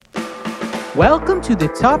Welcome to the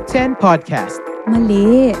Top 10 Podcast.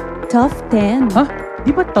 Mali. Top 10. Huh?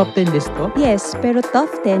 Di ba top 10 list to? Yes, pero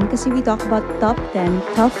top 10 kasi we talk about top 10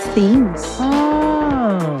 tough things.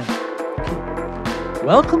 Ah.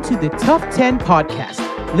 Welcome to the Top 10 Podcast.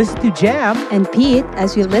 Listen to Jam And Pete,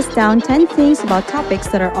 as we list down 10 things about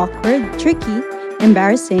topics that are awkward, tricky,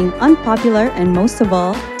 embarrassing, unpopular, and most of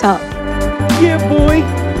all, tough. Yeah, boy.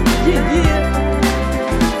 Yeah.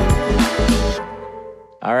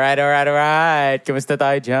 Alright. Kamusta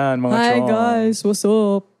tayo dyan, mga Hi chong? guys, what's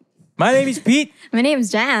up? My name is Pete. My name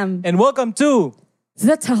is Jam. And welcome to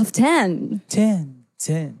The Top 10. 10.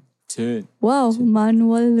 Wow,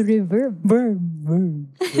 manual reverb. Verb.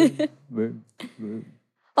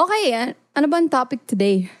 Okay, ano ba ang topic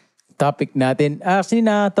today? Topic natin. Actually,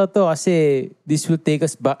 nakakatawa kasi this will take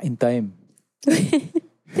us back in time.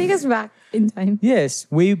 Take us back in time. Yes,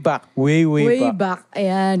 way back. Way back.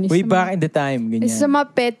 Ayan. Way back in the time. Ganyan. Isa sa mga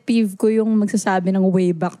pet peeve ko yung magsasabi ng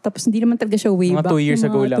way back. Tapos hindi naman talaga siya way Mga back. 2 years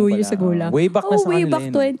ago lang 2 years pala. ago lang. Way back na sa way kanila back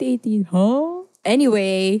yun. 2018. Huh?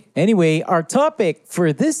 Anyway, our topic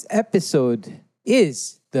for this episode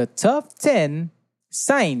is the top 10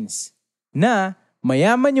 signs na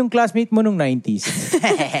mayaman yung classmate mo nung 90s.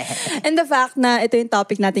 And the fact na ito yung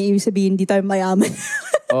topic natin, ibig sabihin, hindi tayo mayaman.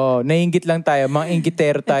 Nainggit lang tayo. Mga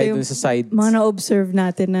inggitero tayo dun sa sides. Mga na-observe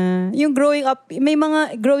natin na, yung growing up,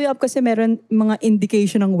 growing up kasi meron mga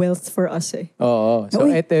indication ng wealth for us eh. Oo. So,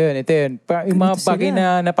 ito yun. Yung mga Ganito bagay sila.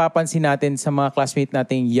 na napapansin natin sa mga classmate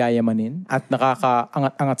nating yayamanin at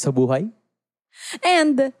nakakaangat-angat sa buhay.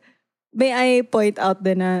 And, may I point out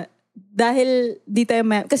din na, dahil di tayo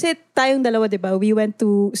kasi tayong dalawa, di ba, we went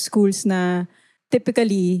to schools na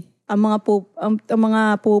typically, ang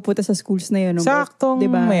mga pupunta sa schools na yun. Saktong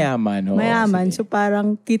diba? mayaman. Mayaman. Sige. So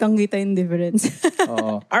parang kitang-kita yung difference.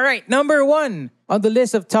 Oo. Alright, number 1 on the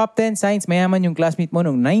list of top 10 signs mayaman yung classmate mo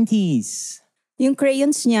nung 90s. Yung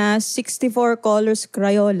crayons niya, 64 colors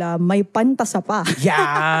Crayola, may pantasa pa.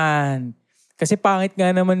 Yan! Kasi pangit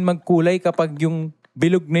nga naman magkulay kapag yung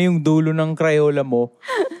bilog na yung dulo ng Crayola mo.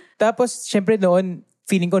 Tapos, syempre noon,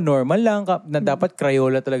 feeling ko normal lang na dapat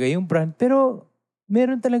Crayola talaga yung brand. Pero,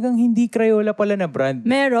 meron talagang hindi Crayola pala na brand.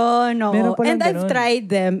 Meron, oo. Meron palang And I've ganun. tried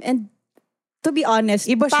them. And to be honest,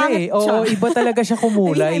 Iba siya pangit eh. Oo, iba talaga siya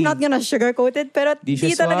kumulay. I mean, I'm not gonna sugarcoat it, pero Di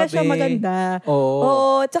di siya talaga suabe. siya maganda.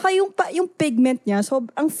 Oo. Tsaka yung pigment niya, so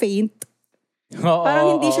ang faint. Oo,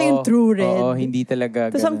 Parang hindi siya yung true red. Oo, hindi talaga.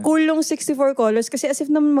 Tapos ang cool yung 64 colors kasi as if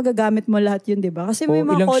naman magagamit mo lahat yun, di ba? Kasi may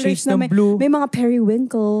mga ilang colors shades na ng blue. may mga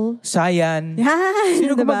periwinkle. Cyan. Yan,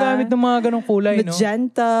 Sino diba? gumagamit ng mga ganong kulay, no?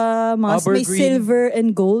 Magenta, may Evergreen. silver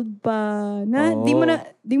and gold pa. Na Oo.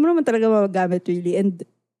 di mo naman talaga magagamit really. And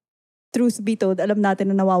truth be told, alam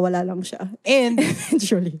natin na nawawala lang siya. And,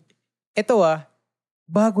 Eventually. ito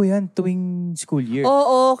bago yan tuwing school year.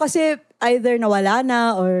 Oo, kasi either nawala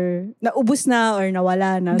na or naubos na or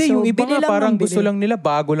nawala na. Hindi, so, yung iba bili nga lang parang ng bili. gusto lang nila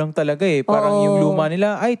bago lang talaga eh. Parang Oo. yung luma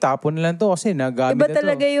nila, ay tapon na lang to kasi nagamit Iba na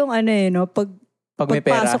talaga to. yung no, Pag may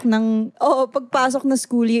pera. pagpasok ng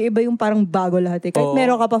school year, iba yung parang bago lahat eh. Kahit Oo.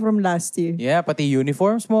 meron ka pa from last year. Yeah, pati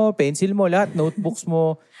uniforms mo, pencil mo, lahat, notebooks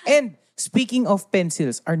mo. And speaking of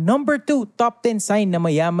pencils, our number 2 top 10 sign na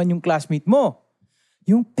mayaman yung classmate mo.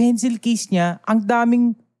 Yung pencil case niya, ang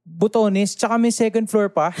daming butones, tsaka may second floor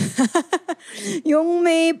pa. Yung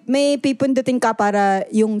may pipindutin ka para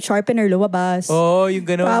yung sharpener lumabas. Yung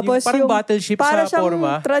gano'n. Tapos yung parang battleship para sa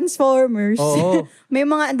forma. Transformers. Oo. May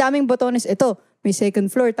mga daming botones. Ito, may second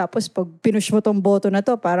floor. Tapos pag pinush mo tong boto na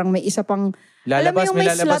to, parang may isa pang... alam mo Lalabas, yung may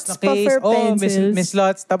may lalabas slots na case. pa for pencils. May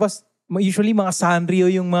slots. Tapos, usually mga Sanrio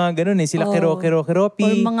yung mga gano'n eh. Sila Kero-Kero-Keropi.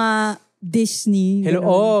 Or mga Disney.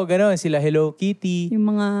 Hello, gano'n. Sila Hello Kitty.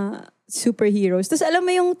 Yung mga superheroes. Tapos alam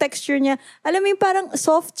mo yung texture niya, alam mo yung parang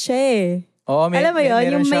soft siya eh. Alam mo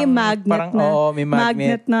yun, yung may magnet parang, na, may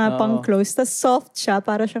magnet. na pang-close. Tapos soft siya,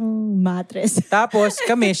 para siyang mattress. Tapos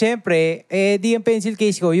kami, syempre, di yung pencil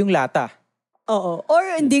case ko, yung lata. Oo. Or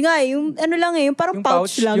hindi nga, yung ano lang eh, yung parang Yung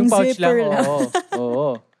pouch lang, yung pouch zipper lang.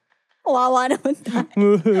 Oo. Wawa naman tayo.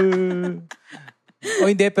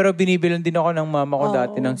 Hindi, pero binibilan din ako ng mama ko Oo.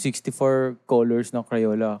 dati ng 64 colors ng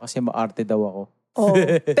Crayola kasi maarte daw ako. Oo.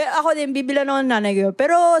 Pero ako din, bibilan ako ng nanay ko.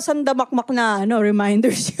 Pero sandamakmak na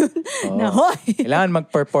reminders yun. Na, hoy! Kailangan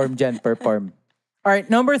mag-perform dyan, perform. Alright,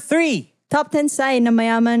 number 3. Top 10 sign na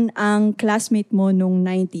mayaman ang classmate mo nung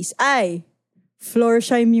 90s ay floor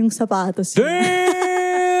shine yung sapatos niya.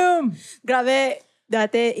 Damn! Grabe,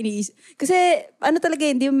 dati kasi talaga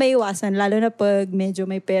hindi mo may iwasan, lalo na pag medyo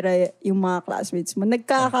may pera yung mga classmates mo.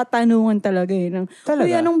 Nagkakatanungan talaga eh. Talaga?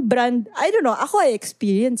 Uy, anong brand? I don't know. Ako, I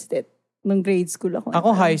experienced it. nung grade school ako.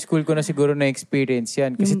 Ako high school ko na siguro na-experience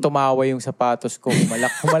yan. Kasi tumawa yung sapatos ko.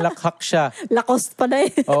 Humalakhak siya. Lacoste pala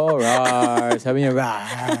eh. Oo, rar. Sabi niya,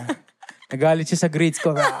 rar. Nagalit siya sa grades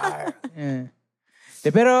ko, rar.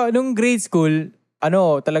 Pero nung grade school,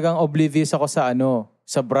 talagang oblivious ako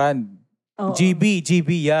sa brand. Oo. GB,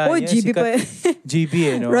 yan. Oh, yan, GB pa eh.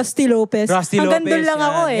 GB no? Rusty Lopez. Hanggang doon lang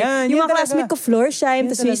ako eh. Yung mga classmate ko, floor shine.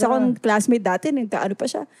 Tapos yung isa kong classmate dati, nagkaano pa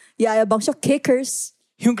siya. Yayabang siya, kickers.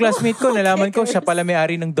 Yung classmate ko, nalaman ko, siya pala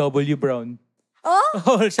may-ari ng W Brown.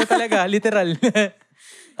 Oh, siya talaga, literal.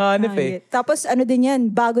 Hanap eh. Tapos din yan,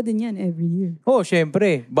 bago din yan every year. Oh,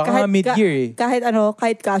 syempre. Baka mid-year eh.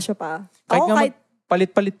 Kahit kasya pa. Kahit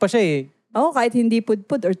palit-palit pa siya eh. Kahit hindi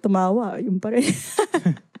pudpud or tumawa, yung pa rin.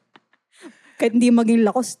 Kahit hindi maging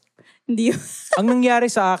lakos, hindi. Ang nangyari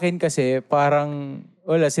sa akin kasi, parang,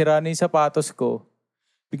 sira na yung sapatos ko.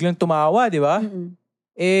 Biglang tumawa, di ba? Mm-mm.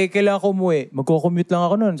 Kailangan ko umuwi. Magko-commute lang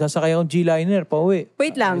ako noon. Sasakay akong G-Liner pa uwi.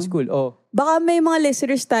 Wait lang. High school, Baka may mga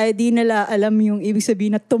listeners tayo, di nila alam yung ibig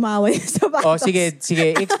sabihin na tumawa yung sapatos.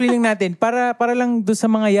 Sige. Explain lang natin. Para lang doon sa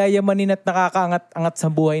mga yayamanin at nakakaangat-angat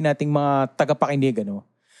sa buhay nating mga tagapakinig,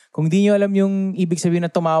 Kung di nyo alam yung ibig sabihin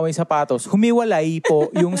na tumawa yung sapatos, humiwalay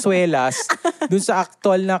po yung swelas doon sa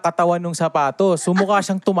actual na katawan ng sapatos. So mukha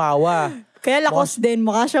siyang tumawa. Kaya lakos din,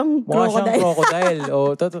 mukha siyang crocodile.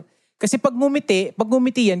 Kasi pag ngumiti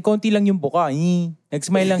yan, konti lang yung buka.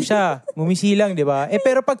 Nag-smile lang siya. Ngumisi lang, di ba?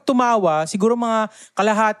 Pero pag tumawa, siguro mga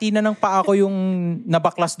kalahati na ng paa ko yung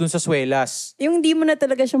nabaklas dun sa swelas. Yung di mo na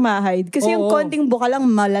talaga siya ma-hide. Kasi yung konting buka lang,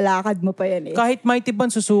 malalakad mo pa yan eh. Kahit mighty ban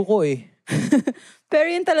susuko eh. Pero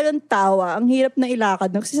yung talagang tawa, ang hirap na ilakad.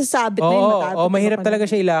 Kasi sasabit na yung matatot. Mahirap talaga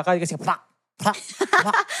siya ilakad kasi pak.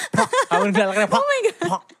 Habang naglalakad na pak. Oh my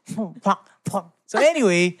God. Pak. So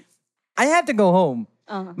anyway, I had to go home.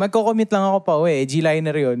 Magko-commute lang ako pa uwi.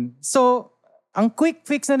 G-liner yun. So, ang quick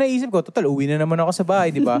fix na naisip ko, total, uwi na naman ako sa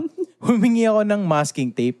bahay, di ba? Humingi ako ng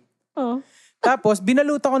masking tape. Tapos,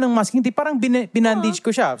 binalutan ko ng masking tape. Parang binandage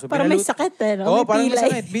ko siya. So, parang may sakit eh. No? Parang may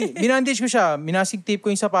sakit. Binandage ko siya. Minasking tape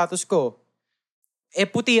ko yung sapatos ko.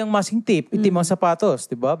 Puti ang masking tape. Itim ang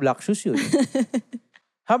sapatos. Di ba? Black shoes yun.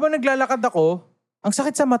 Habang naglalakad ako, ang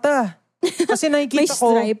sakit sa mata. Kasi nakikita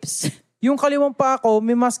ko. May stripes. Yung kaliwang pa ako,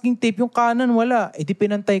 may masking tape. Yung kanan, wala. Di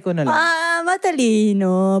pinantay ko na lang.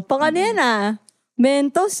 Matalino. Pang yan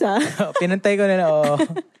Mentos Pinantay ko na lang,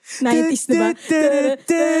 90s, diba?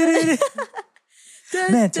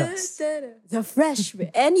 Mentos. The fresh.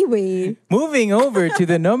 Anyway. Moving over to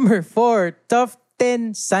the number 4, top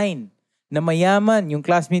 10 sign na mayaman yung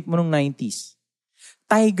classmate mo nung 90s.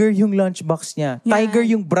 Tiger yung lunchbox niya. Yeah. Tiger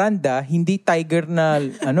yung brand hindi tiger na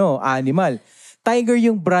animal. Tiger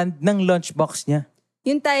yung brand ng lunchbox niya.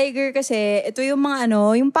 Yung tiger kasi, ito yung mga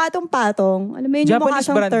yung patong-patong. Alam mo yun, Japanese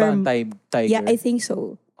yung brand term. ba ang tiger? Yeah, I think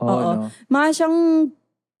so. Oo. No. Mga siyang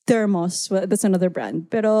thermos. Well, that's another brand.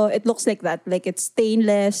 Pero it looks like that. Like it's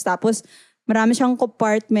stainless. Tapos marami siyang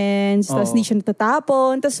compartments. Tapos hindi siya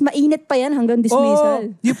natatapon. Tapos mainit pa yan hanggang dismissal.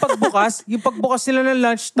 Yung pagbukas nila ng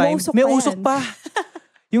lunchtime, may usok pa.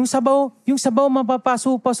 Yung sabaw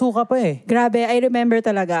mapapasuka pa eh. Grabe, I remember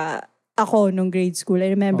talaga ako nung grade school. I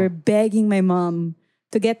remember begging my mom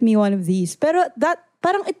to get me one of these. Pero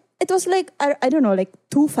parang it was like, I don't know, like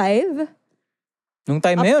 2.5. Nung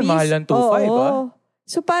time na yun, mahal lang 2.5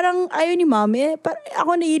 So parang ayaw ni mom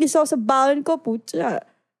ako naiinis ako sa baon ko, putya.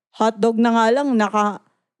 Hotdog na nga lang,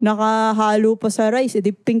 nakahalo pa sa rice.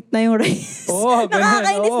 Edi pink na yung rice.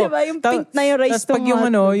 Nakakainis, diba? Yung pink na yung rice. Tapos pag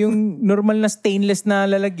yung normal na stainless na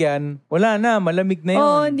lalagyan, wala na, malamig na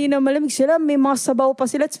yun. Hindi na malamig sila. May mga sabaw pa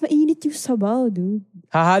sila. Tapos mainit yung sabaw, dude.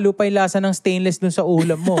 Hahalo pa yung lasa ng stainless dun sa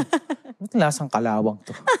ulam mo. Ba't lasang kalawang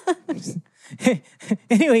to?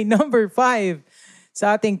 Anyway, number 5.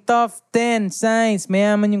 Sa ating top 10 signs,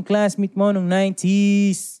 mayaman yung classmate mo nung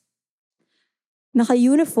 90s.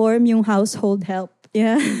 Naka-uniform yung household help.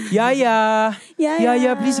 Yeah.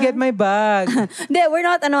 Yaya, please get my bag. Hindi, we're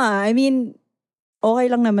not, I mean, okay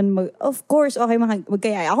lang naman of course, okay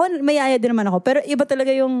magkayaya. Ako, may yaya din naman ako. Pero iba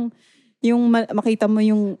talaga yung makita mo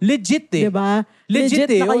yung... Legit eh. Diba? Legit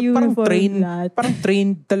eh. Naka-uniform Parang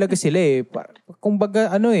trained talaga sila eh.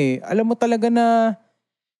 Kumbaga, alam mo talaga na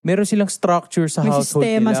meron silang structure sa household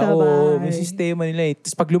nila. May sistema sa bahay. May sistema nila eh.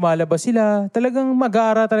 Tapos pag lumalabas sila, talagang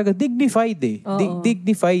mag-aara talaga. Dignified eh.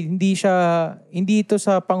 Dignified. Hindi ito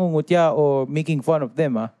sa pangungutya o making fun of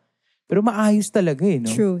them Pero maayos talaga eh. No?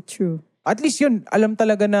 True. At least yun, alam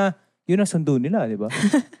talaga na yun ang sundo nila, di ba?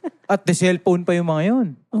 At the cellphone pa yung mga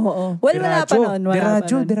yun. Oo. Well, wala pa nun.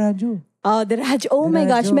 Deradyo. The radyo. Oh my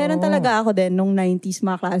gosh, meron talaga ako din nung 90s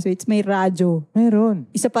mga classmates. May radyo. Meron.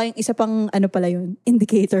 Isa pang pala yun,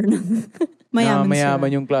 indicator ng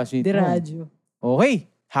Mayaman yung classmate Di mo. radyo.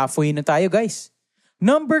 Okay, halfway na tayo guys.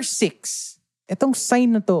 Number 6. Etong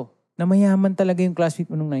sign na to, na mayaman talaga yung classmate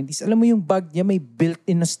mo nung 90s. Alam mo yung bag niya may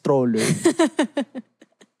built-in na stroller.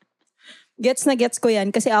 Gets na gets ko yan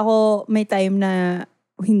kasi ako may time na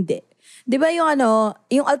hindi. 'Di ba yung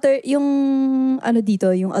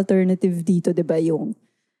yung alternative dito, 'di ba, yung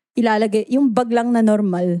ilalagay yung bag lang na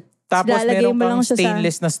normal. Tapos ilalagay meron mo lang kang siya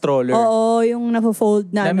stainless na stroller. Oo, yung na-fold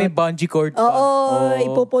na. Na may bungee cord pa. Oo,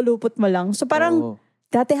 ipupulupot mo lang. So parang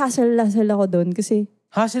dati hassle ako doon kasi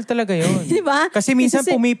hassle talaga yun. Di ba? Kasi minsan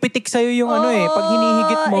pumipitik sa'yo yung pag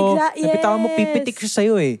hinihigit mo, napitawan mo, pipitik siya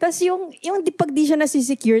sa'yo Tapos pag di siya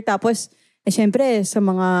nasisecure, tapos, syempre, sa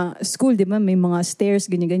mga school, di ba, may mga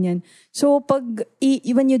stairs, ganyan-ganyan. So,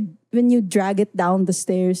 when you drag it down the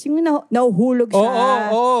stairs, yung nahuhulog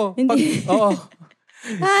siya. Oo. Hindi.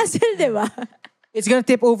 Hassle, di ba? It's gonna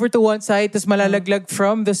tip over to one side, tapos malalaglag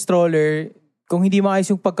from the stroller. Kung hindi maayos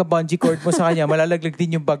yung pagka-bungee cord mo sa kanya, malalaglag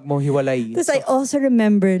din yung bag mo, hiwalay. Tapos I also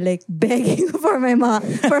remember like begging for my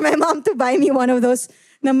mom to buy me one of those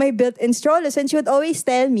na may built-in strollers. And she would always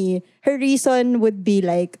tell me, her reason would be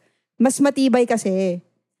like, mas matibay kasi.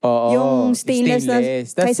 Oo, yung stainless. Na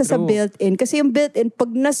kaysa sa true. built-in. Kasi yung built-in, pag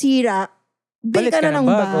nasira, palit ka ng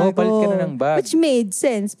bag. Palit ka na ng bag. Which made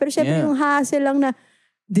sense. Pero syempre yung hassle lang na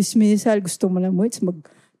dismissal, gusto mo lang mo, it's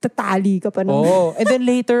tatali ka pa naman. Oo. And then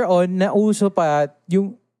later on, nauso pa,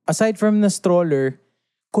 yung aside from the stroller,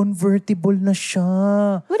 convertible na siya.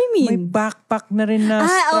 What do you mean? May backpack na rin na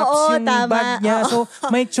straps yung tama. bag niya. So,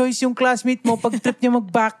 may choice yung classmate mo. Pag trip niya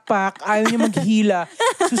mag-backpack, ayaw niya maghila,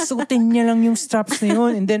 susutin niya lang yung straps na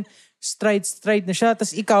yun. And then, stride na siya.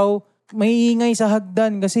 Tapos ikaw, may ingay sa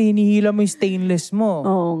hagdan kasi hinihila mo yung stainless mo.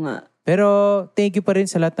 Oo nga. Pero thank you pa rin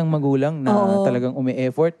sa lahat ng magulang na talagang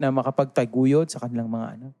umi-effort na makapagtaguyod sa kanilang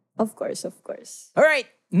mga anak. Of course. Alright,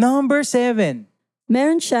 number 7.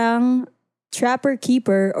 Meron siyang Trapper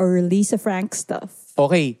Keeper or Lisa Frank stuff.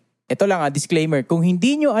 Okay, ito lang disclaimer. Kung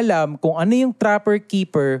hindi nyo alam kung ano yung Trapper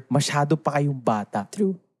Keeper, masyado pa kayong bata.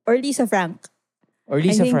 True. Or Lisa Frank. Or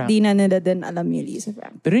Lisa Frank. I think di na nila din alam yung Lisa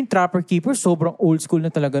Frank. Pero yung Trapper Keeper, sobrang old school na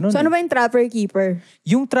talaga nun. So ano ba yung Trapper Keeper?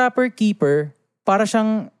 Yung Trapper Keeper, para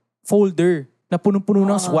siyang folder na punong-puno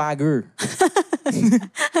ng swagger.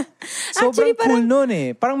 Sobrang cool nun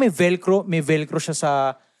Parang may velcro siya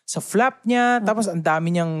sa flap niya, tapos ang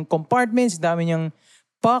dami niyang compartments, ang dami niyang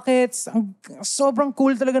pockets. Sobrang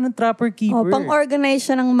cool talaga ng Trapper Keeper. Pang-organize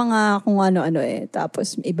siya ng mga kung ano-ano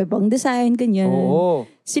Tapos may iba-ibang design, ganyan. Oo.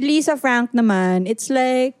 Si Lisa Frank naman, it's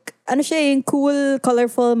like, siya yung cool,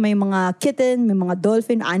 colorful, may mga kitten, may mga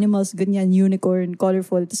dolphin, animals, ganyan, unicorn,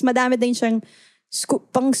 colorful. Tapos madami din siyang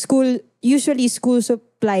pang school, usually school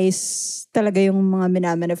supplies talaga yung mga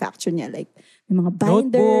minamanufacture niya. Like, may mga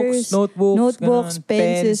binders, notebooks,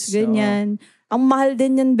 pencils, ganyan. Ang mahal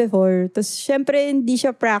din yan before. Tapos, syempre, hindi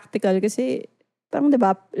siya practical kasi, parang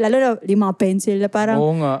diba, lalo na yung mga pencil na parang,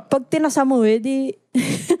 pag tinasa mo di,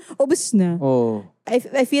 ubus na. Oh.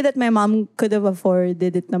 I feel that my mom could have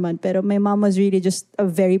afforded it naman. Pero my mom was really just a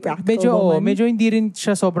very practical woman. Medyo hindi rin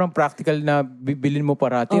siya sobrang practical na bibilin mo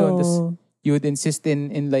parati yun. Tapos, you would insist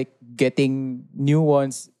in like getting new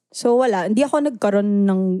ones. So wala, hindi ako nagkaroon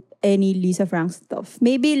ng any Lisa Frank stuff.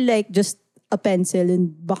 Maybe like just a pencil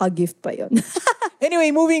and baka gift pa yon. Anyway,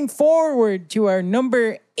 moving forward to our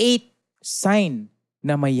number 8 sign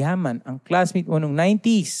na mayaman ang classmate mo nung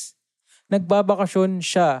 90s. Nagbabakasyon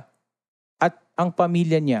siya at ang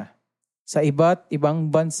pamilya niya sa iba't ibang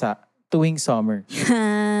bansa tuwing summer.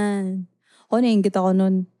 Nainggit ako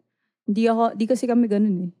nun. Di kasi kami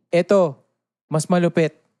ganun Eto, mas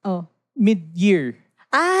malupit. Mid-year.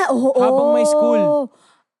 Habang may school.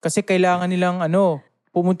 Kasi kailangan nilang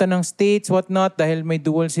pumunta ng States, whatnot, dahil may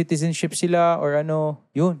dual citizenship sila or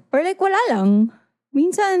yun. Or like wala lang.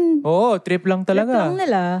 Minsan. Trip lang talaga. Trip lang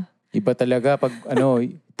nila. Iba talaga pag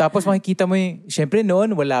tapos makikita mo syempre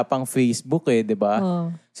noon wala pang Facebook di ba?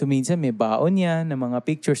 So minsan may baon yan ng mga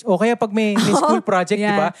pictures. O kaya pag may school project,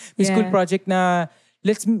 di ba? May school project na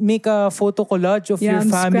let's make a photo collage of your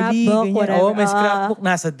family. Scrapbook, may scrapbook.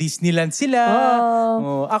 Nasa Disneyland sila.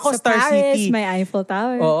 Ako, sa Star Paris, City. may Eiffel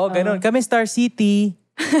Tower. Ganun. Kami Star City.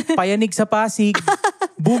 Payanig sa Pasig.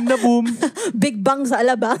 Boom na boom. Big Bang sa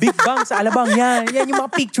Alabang. Big Bang sa Alabang. Yan yung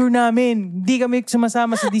mga picture namin. Hindi kami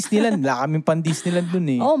sumasama sa Disneyland. Wala kaming pan Disneyland dun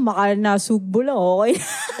Maka nasugbo lang. Okay.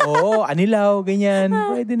 Anilaw, ganyan.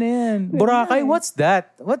 Pwede na yan. Boracay, what's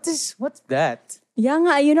that? What's that? Yeah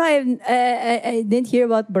nga, I didn't hear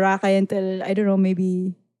about Boracay until, I don't know,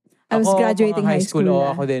 maybe I was graduating high school.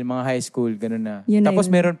 Ako din, mga high school, ganun na. Tapos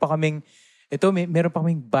meron pa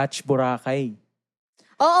kaming batch Boracay.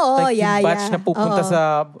 Oo, Like yung batch na pupunta Oo.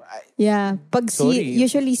 sa... Yeah. Sorry.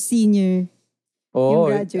 Usually senior.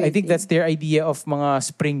 Yung I think graduating. that's their idea of mga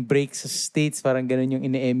spring break sa States. Parang ganun yung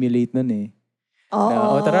ine-emulate nun eh.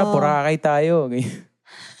 Oo. Tara, Boracay tayo.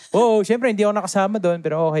 Oo, syempre hindi ako nakasama doon,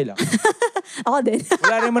 pero okay lang. Ako din.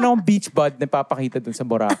 Wala rin man akong beach bod na papakita doon sa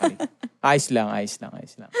Boracay. Ayos lang.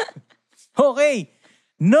 Okay.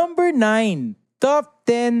 Number 9. Top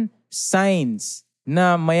 10 signs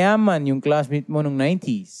na mayaman yung classmate mo nung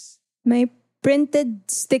 90s. May printed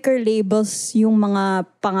sticker labels yung mga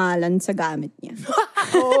pangalan sa gamit niya.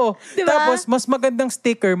 Oo. Diba? Tapos, mas magandang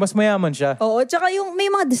sticker, mas mayaman siya. Oo, tsaka yung may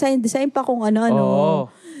mga design pa kung ano-ano. Oo.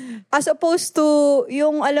 As opposed to,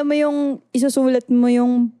 yung alam mo yung isusulat mo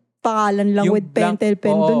yung pangalan lang Yung with pentel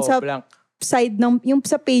pen oo, dun sa blank. side ng, yung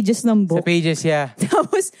sa pages ng Sa book. pages, yeah.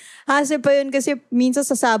 Tapos, hassle pa yun kasi minsan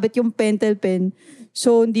sasabit yung pentel pen.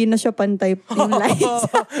 So, hindi na siya pantay yung lines.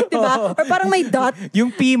 Diba? Or parang may dot. Yung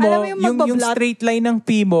P mo, Alam mo yung yung magbablot? straight line ng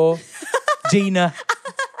P mo, J na.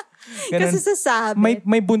 Ganun. Kasi sasabit.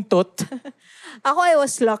 May buntot. Ako, I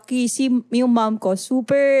was lucky. Yung mom ko,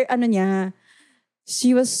 super,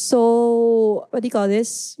 she was so, what do you call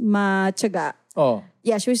this? Matyaga. Oh.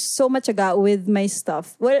 Yeah, she was so matyaga with my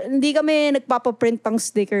stuff. Well, hindi kami nagpapaprint pang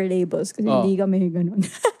sticker labels kasi hindi kami ganun.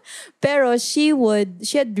 Pero she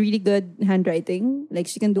had really good handwriting. Like,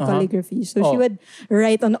 she can do calligraphy. So, she would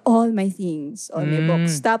write on all my things, all my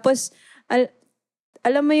books. Tapos,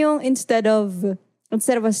 alam mo yung instead of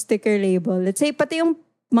a sticker label, let's say, pati yung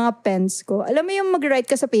mga pens ko, alam mo yung mag-write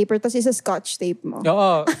ka sa paper tapos isa scotch tape mo.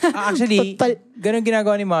 Oo. Actually, ganun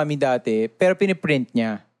ginagawa ni Mommy dati, pero piniprint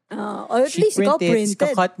niya. Or at least ikaw printed.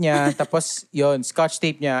 Kakat niya, tapos yon scotch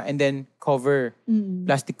tape niya, and then cover,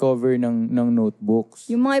 plastic cover ng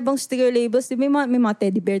notebooks. Yung mga ibang sticker labels, may mga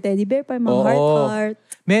teddy bear pa, mga heart.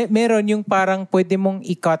 Meron yung parang pwede mong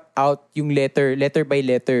i-cut out yung letter by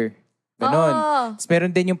letter. Ganon. Tapos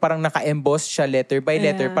meron din yung parang naka-emboss siya letter by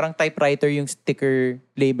letter. Parang typewriter yung sticker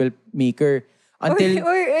label maker. Until,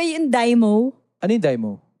 or yung Dymo. Ano yung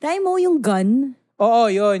Dymo? Dymo yung gun. Oo,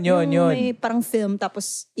 yun. May parang film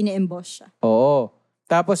tapos ine-emboss siya. Oo.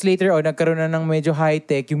 Tapos later nagkaroon na ng medyo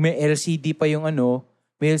high-tech. Yung may LCD pa yung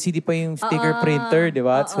may LCD pa yung sticker printer, di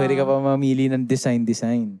ba? Tapos pwede ka pa mamili ng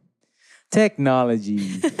design.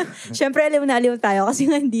 Technology. Siyempre, alim tayo kasi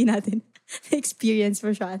nga hindi natin experience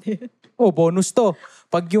masyado. Bonus to.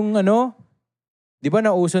 Pag yung di ba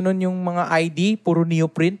nauso nun yung mga ID, puro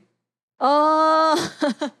neoprint?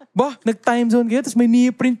 Ba, nag-time zone kayo, tapos may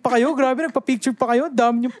neoprint pa kayo. Grabe, nagpa-picture pa kayo.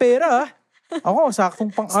 Dami yung pera, Ako,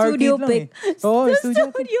 saktong pang-arcade lang eh. Studio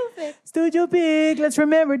pic. Studio pic. Let's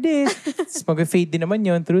remember this. Tapos mag-fade din naman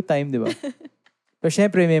yun through time, di ba? Pero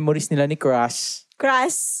syempre, memories nila ni Crush.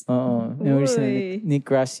 Oo, memories nila ni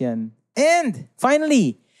Crush yan. And,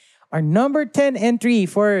 finally, our number 10 entry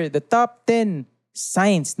for the top 10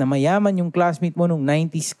 signs na mayaman yung classmate mo nung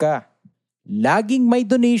 90s ka. Laging may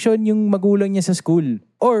donation yung magulang niya sa school.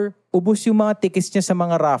 Or, ubos yung mga tickets niya sa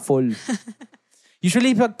mga raffle.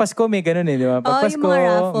 Usually, pag Pasko, may ganun di ba? Pag Pasko,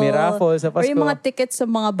 may raffle sa Pasko. Or yung mga tickets sa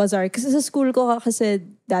mga bazaar. Kasi sa school ko, kasi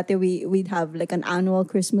dati we'd have like an annual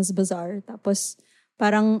Christmas bazaar. Tapos,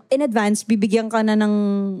 parang in advance, bibigyan ka na ng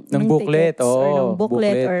booklet. Tickets, or ng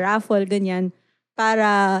booklet or raffle, ganyan.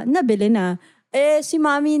 Para nabili na. Si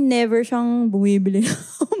Mami never siyang bumibili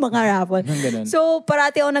ng mga raffle. So,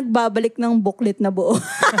 parati ako nagbabalik ng booklet na buo.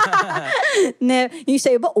 Yung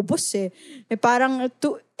sa iba, ubos eh. Parang,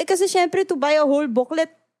 kasi syempre, to buy a whole booklet,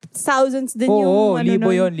 thousands din yung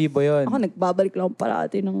libo yun. Ako, nagbabalik lang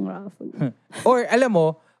parati ng raffle. Or, alam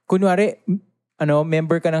mo, kunwari,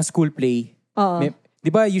 member ka ng school play. Di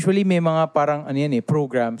ba, usually may mga parang,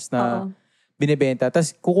 programs na binibenta.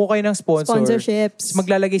 Tapos, kukuha kayo ng sponsorships. Tapos,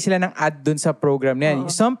 maglalagay sila ng ad dun sa program na yan.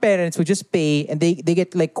 Some parents would just pay and they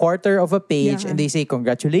get like quarter of a page and they say,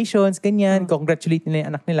 congratulations, ganyan. Congratulate nila yung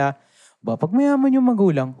anak nila. Pag mayaman yung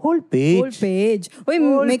magulang, whole page. Uy,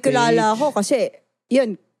 may kilala ako kasi,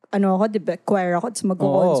 yun, ako, diba, choir ako, tapos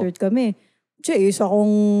mag-concert kami. Isa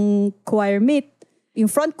akong choir mate.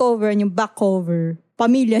 Yung front cover and yung back cover,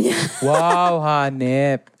 pamilya niya. Wow,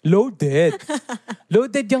 hanep.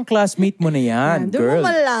 Loaded yung classmate mo na yan, girl. Doon mo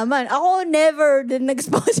malalaman. Ako never din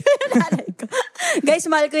nag-sponsor yung nanay ko. Guys,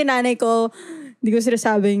 mahal ko yung nanay ko. Hindi ko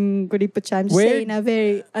sinasabing kuripot siya. I'm just saying na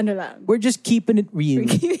very, lang. We're just keeping it real.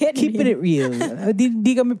 Keeping it real.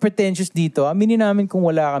 Di kami pretentious dito. Aminin namin kung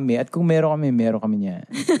wala kami. At kung meron kami niya.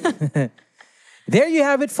 There you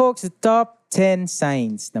have it, folks. The top 10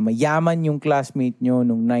 signs na mayaman yung classmate nyo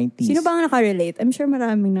nung 90s. Sino ba ang nakarelate? I'm sure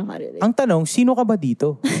maraming nakarelate. Ang tanong, sino ka ba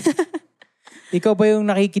dito? Ikaw ba yung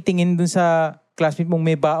nakikitingin dun sa classmate mong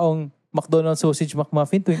may baong McDonald's sausage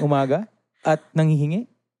McMuffin tuwing umaga? At nanghihingi?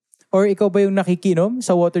 Or ikaw ba yung nakikinom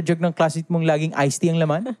sa water jug ng classmate mong laging iced tea ang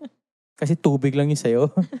laman? Kasi tubig lang yun sa'yo.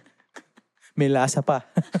 May lasa pa.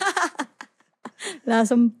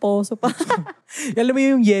 Lasang poso pa. Alam mo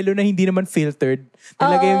yung yellow na hindi naman filtered.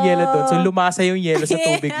 Nalagay yung yellow doon. So lumasa yung yellow sa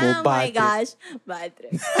tubig mo. Oh my gosh. Bad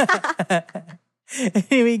trip.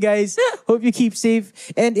 Anyway guys, hope you keep safe.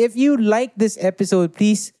 And if you like this episode,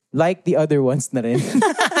 please like the other ones na rin.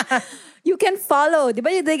 You can follow. Di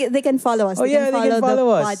ba they can follow us? Oh, they yeah, can they can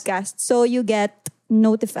follow the us. podcast. So you get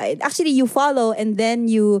notified. Actually, you follow and then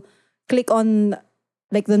you click on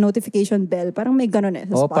like the notification bell. Parang may ganun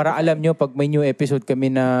sa Spotify. Para alam nyo pag may new episode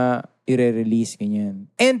kami na i-release,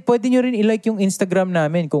 ganyan. And pwede nyo rin i-like yung Instagram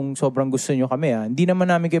namin kung sobrang gusto nyo kami. Hindi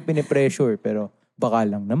naman namin kayo pinipressure, pero baka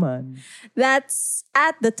lang naman. That's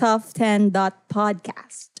at the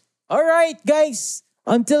top10.podcast. Alright, guys!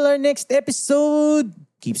 Until our next episode,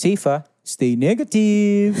 keep safe, Stay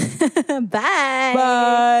negative. Bye!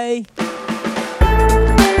 Bye!